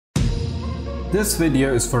This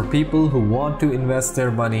video is for people who want to invest their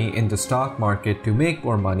money in the stock market to make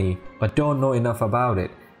more money but don't know enough about it.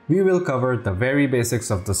 We will cover the very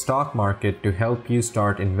basics of the stock market to help you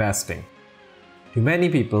start investing. To many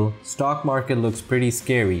people, stock market looks pretty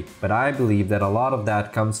scary, but I believe that a lot of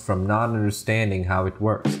that comes from not understanding how it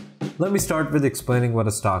works. Let me start with explaining what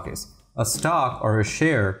a stock is. A stock or a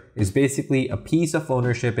share is basically a piece of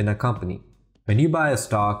ownership in a company. When you buy a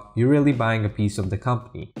stock, you're really buying a piece of the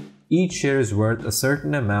company. Each share is worth a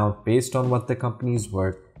certain amount based on what the company is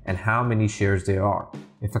worth and how many shares there are.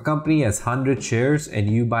 If a company has 100 shares and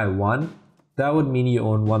you buy one, that would mean you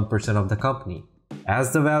own 1% of the company.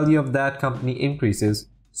 As the value of that company increases,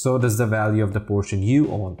 so does the value of the portion you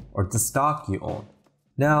own or the stock you own.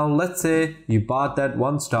 Now, let's say you bought that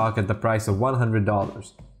one stock at the price of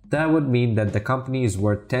 $100. That would mean that the company is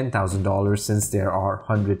worth $10,000 since there are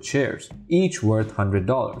 100 shares, each worth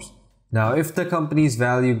 $100. Now, if the company's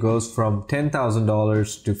value goes from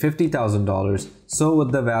 $10,000 to $50,000, so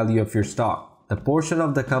would the value of your stock. The portion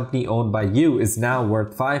of the company owned by you is now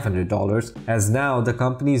worth $500, as now the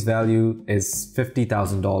company's value is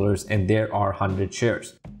 $50,000 and there are 100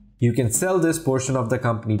 shares. You can sell this portion of the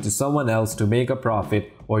company to someone else to make a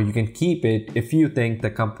profit, or you can keep it if you think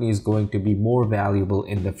the company is going to be more valuable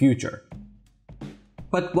in the future.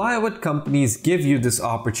 But why would companies give you this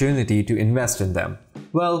opportunity to invest in them?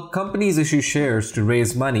 Well, companies issue shares to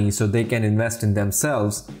raise money so they can invest in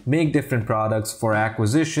themselves, make different products for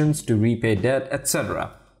acquisitions, to repay debt,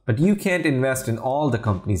 etc. But you can't invest in all the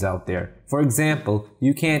companies out there. For example,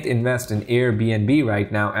 you can't invest in Airbnb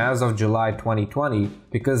right now as of July 2020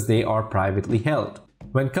 because they are privately held.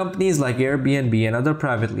 When companies like Airbnb and other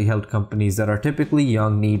privately held companies that are typically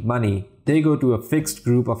young need money, they go to a fixed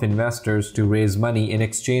group of investors to raise money in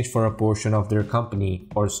exchange for a portion of their company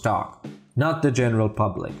or stock, not the general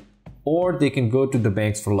public. Or they can go to the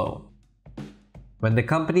banks for loan. When the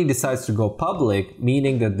company decides to go public,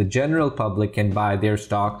 meaning that the general public can buy their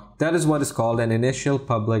stock, that is what is called an initial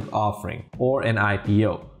public offering or an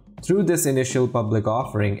IPO. Through this initial public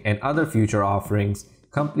offering and other future offerings,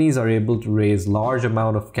 companies are able to raise large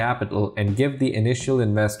amount of capital and give the initial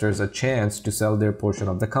investors a chance to sell their portion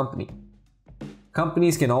of the company.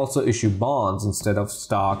 Companies can also issue bonds instead of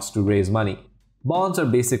stocks to raise money. Bonds are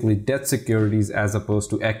basically debt securities as opposed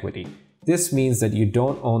to equity. This means that you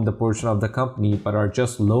don't own the portion of the company but are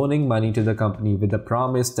just loaning money to the company with the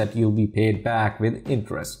promise that you'll be paid back with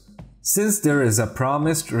interest. Since there is a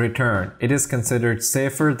promised return, it is considered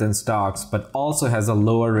safer than stocks but also has a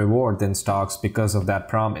lower reward than stocks because of that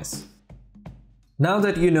promise. Now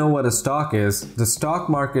that you know what a stock is, the stock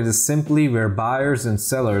market is simply where buyers and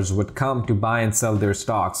sellers would come to buy and sell their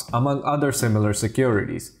stocks, among other similar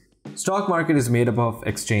securities. Stock market is made up of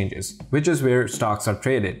exchanges, which is where stocks are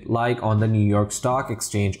traded, like on the New York Stock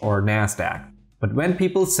Exchange or NASDAQ. But when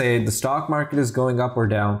people say the stock market is going up or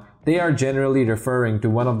down, they are generally referring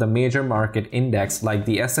to one of the major market index like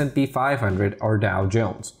the S&P 500 or Dow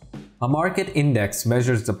Jones. A market index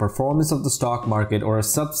measures the performance of the stock market or a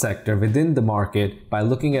subsector within the market by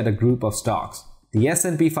looking at a group of stocks. The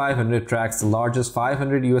S&P 500 tracks the largest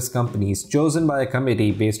 500 US companies chosen by a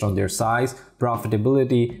committee based on their size,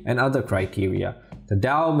 profitability, and other criteria. The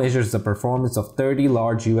Dow measures the performance of 30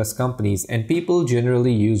 large US companies, and people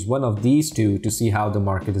generally use one of these two to see how the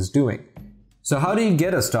market is doing. So how do you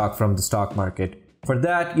get a stock from the stock market? For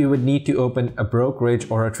that, you would need to open a brokerage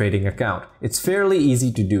or a trading account. It's fairly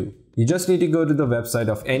easy to do. You just need to go to the website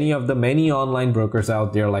of any of the many online brokers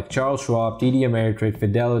out there like Charles Schwab, TD Ameritrade,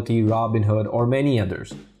 Fidelity, Robinhood, or many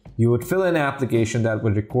others. You would fill in an application that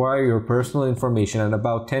would require your personal information and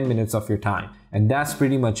about 10 minutes of your time. And that's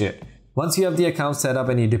pretty much it. Once you have the account set up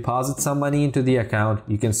and you deposit some money into the account,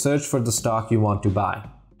 you can search for the stock you want to buy.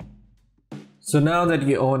 So now that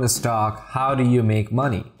you own a stock, how do you make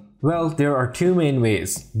money? Well, there are two main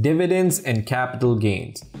ways: dividends and capital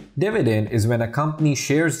gains. Dividend is when a company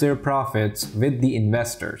shares their profits with the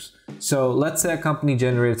investors. So let's say a company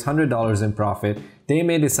generates $100 in profit, they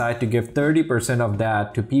may decide to give 30% of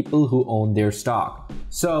that to people who own their stock.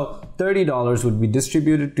 So $30 would be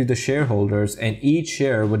distributed to the shareholders and each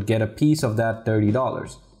share would get a piece of that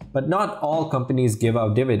 $30. But not all companies give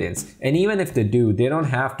out dividends, and even if they do, they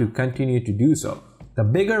don't have to continue to do so. The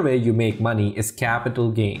bigger way you make money is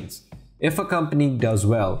capital gains. If a company does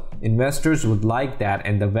well, investors would like that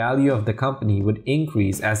and the value of the company would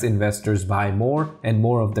increase as investors buy more and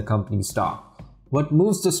more of the company's stock. What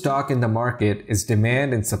moves the stock in the market is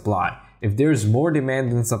demand and supply. If there is more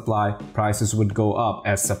demand than supply, prices would go up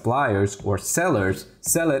as suppliers or sellers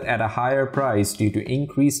sell it at a higher price due to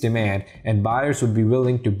increased demand, and buyers would be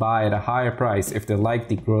willing to buy at a higher price if they like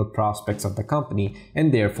the growth prospects of the company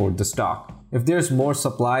and therefore the stock. If there's more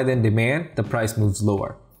supply than demand, the price moves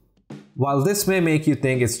lower. While this may make you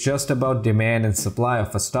think it's just about demand and supply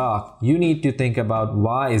of a stock, you need to think about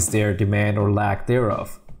why is there demand or lack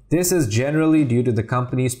thereof. This is generally due to the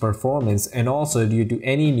company's performance and also due to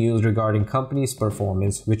any news regarding company's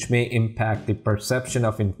performance which may impact the perception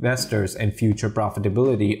of investors and future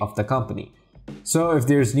profitability of the company. So if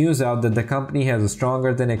there's news out that the company has a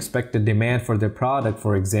stronger than expected demand for their product,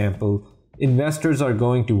 for example, investors are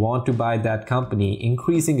going to want to buy that company,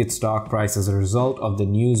 increasing its stock price as a result of the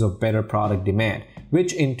news of better product demand,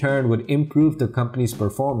 which in turn would improve the company's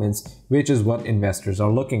performance, which is what investors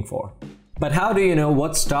are looking for. But how do you know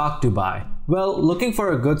what stock to buy? Well, looking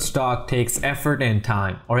for a good stock takes effort and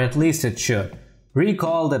time, or at least it should.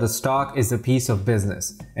 Recall that a stock is a piece of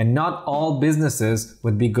business, and not all businesses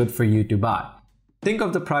would be good for you to buy. Think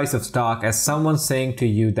of the price of stock as someone saying to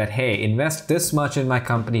you that, hey, invest this much in my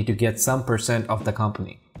company to get some percent of the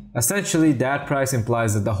company. Essentially, that price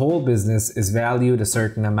implies that the whole business is valued a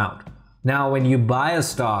certain amount. Now, when you buy a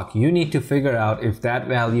stock, you need to figure out if that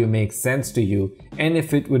value makes sense to you and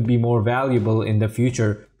if it would be more valuable in the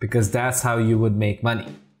future, because that's how you would make money.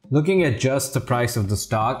 Looking at just the price of the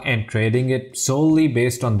stock and trading it solely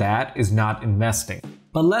based on that is not investing.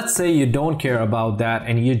 But let's say you don't care about that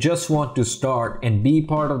and you just want to start and be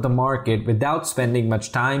part of the market without spending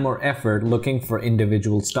much time or effort looking for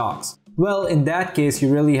individual stocks. Well, in that case,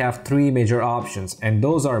 you really have three major options, and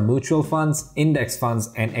those are mutual funds, index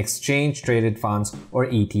funds, and exchange traded funds or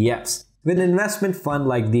ETFs. With an investment fund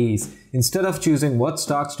like these, instead of choosing what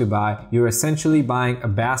stocks to buy, you're essentially buying a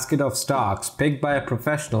basket of stocks picked by a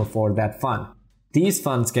professional for that fund. These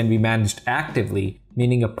funds can be managed actively,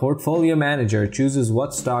 meaning a portfolio manager chooses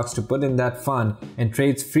what stocks to put in that fund and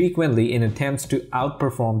trades frequently in attempts to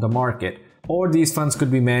outperform the market. Or these funds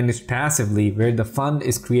could be managed passively, where the fund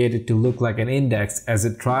is created to look like an index as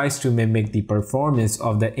it tries to mimic the performance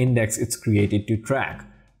of the index it's created to track.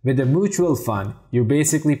 With a mutual fund, you're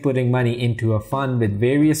basically putting money into a fund with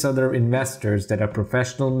various other investors that a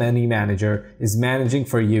professional money manager is managing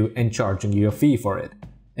for you and charging you a fee for it.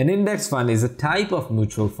 An index fund is a type of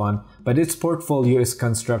mutual fund, but its portfolio is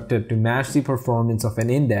constructed to match the performance of an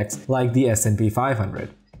index like the S&P 500.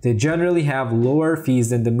 They generally have lower fees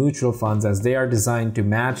than the mutual funds as they are designed to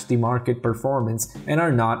match the market performance and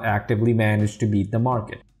are not actively managed to beat the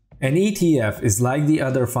market. An ETF is like the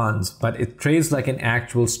other funds, but it trades like an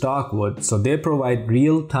actual stock would, so they provide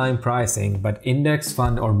real-time pricing, but index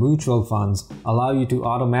fund or mutual funds allow you to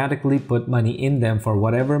automatically put money in them for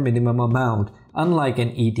whatever minimum amount, unlike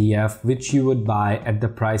an ETF which you would buy at the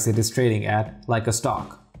price it is trading at, like a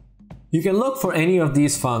stock. You can look for any of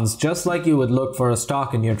these funds just like you would look for a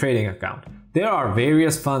stock in your trading account. There are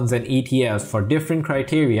various funds and ETFs for different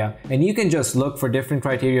criteria, and you can just look for different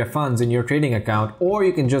criteria funds in your trading account, or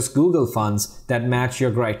you can just Google funds that match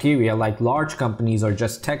your criteria like large companies or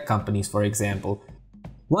just tech companies, for example.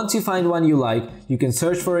 Once you find one you like, you can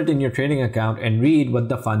search for it in your trading account and read what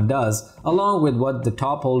the fund does, along with what the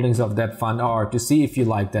top holdings of that fund are to see if you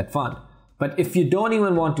like that fund. But if you don't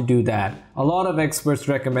even want to do that, a lot of experts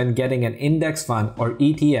recommend getting an index fund or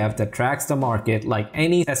ETF that tracks the market like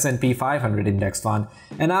any S&P 500 index fund,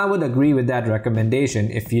 and I would agree with that recommendation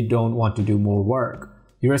if you don't want to do more work.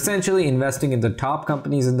 You're essentially investing in the top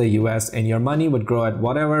companies in the US, and your money would grow at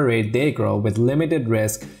whatever rate they grow with limited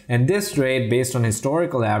risk, and this rate based on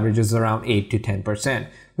historical averages is around 8 to 10%,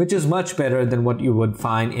 which is much better than what you would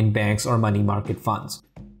find in banks or money market funds.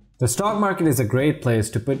 The stock market is a great place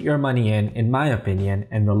to put your money in my opinion,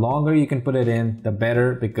 and the longer you can put it in, the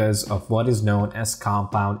better because of what is known as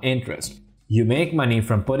compound interest. You make money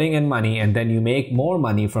from putting in money and then you make more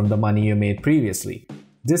money from the money you made previously.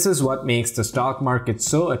 This is what makes the stock market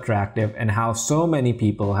so attractive and how so many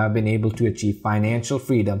people have been able to achieve financial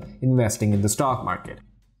freedom investing in the stock market.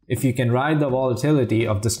 If you can ride the volatility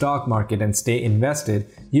of the stock market and stay invested,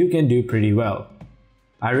 you can do pretty well.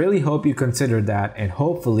 I really hope you consider that, and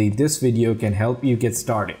hopefully this video can help you get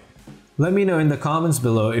started. Let me know in the comments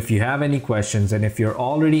below if you have any questions and if you're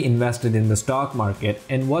already invested in the stock market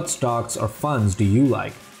and what stocks or funds do you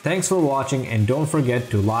like. Thanks for watching, and don't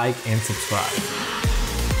forget to like and subscribe.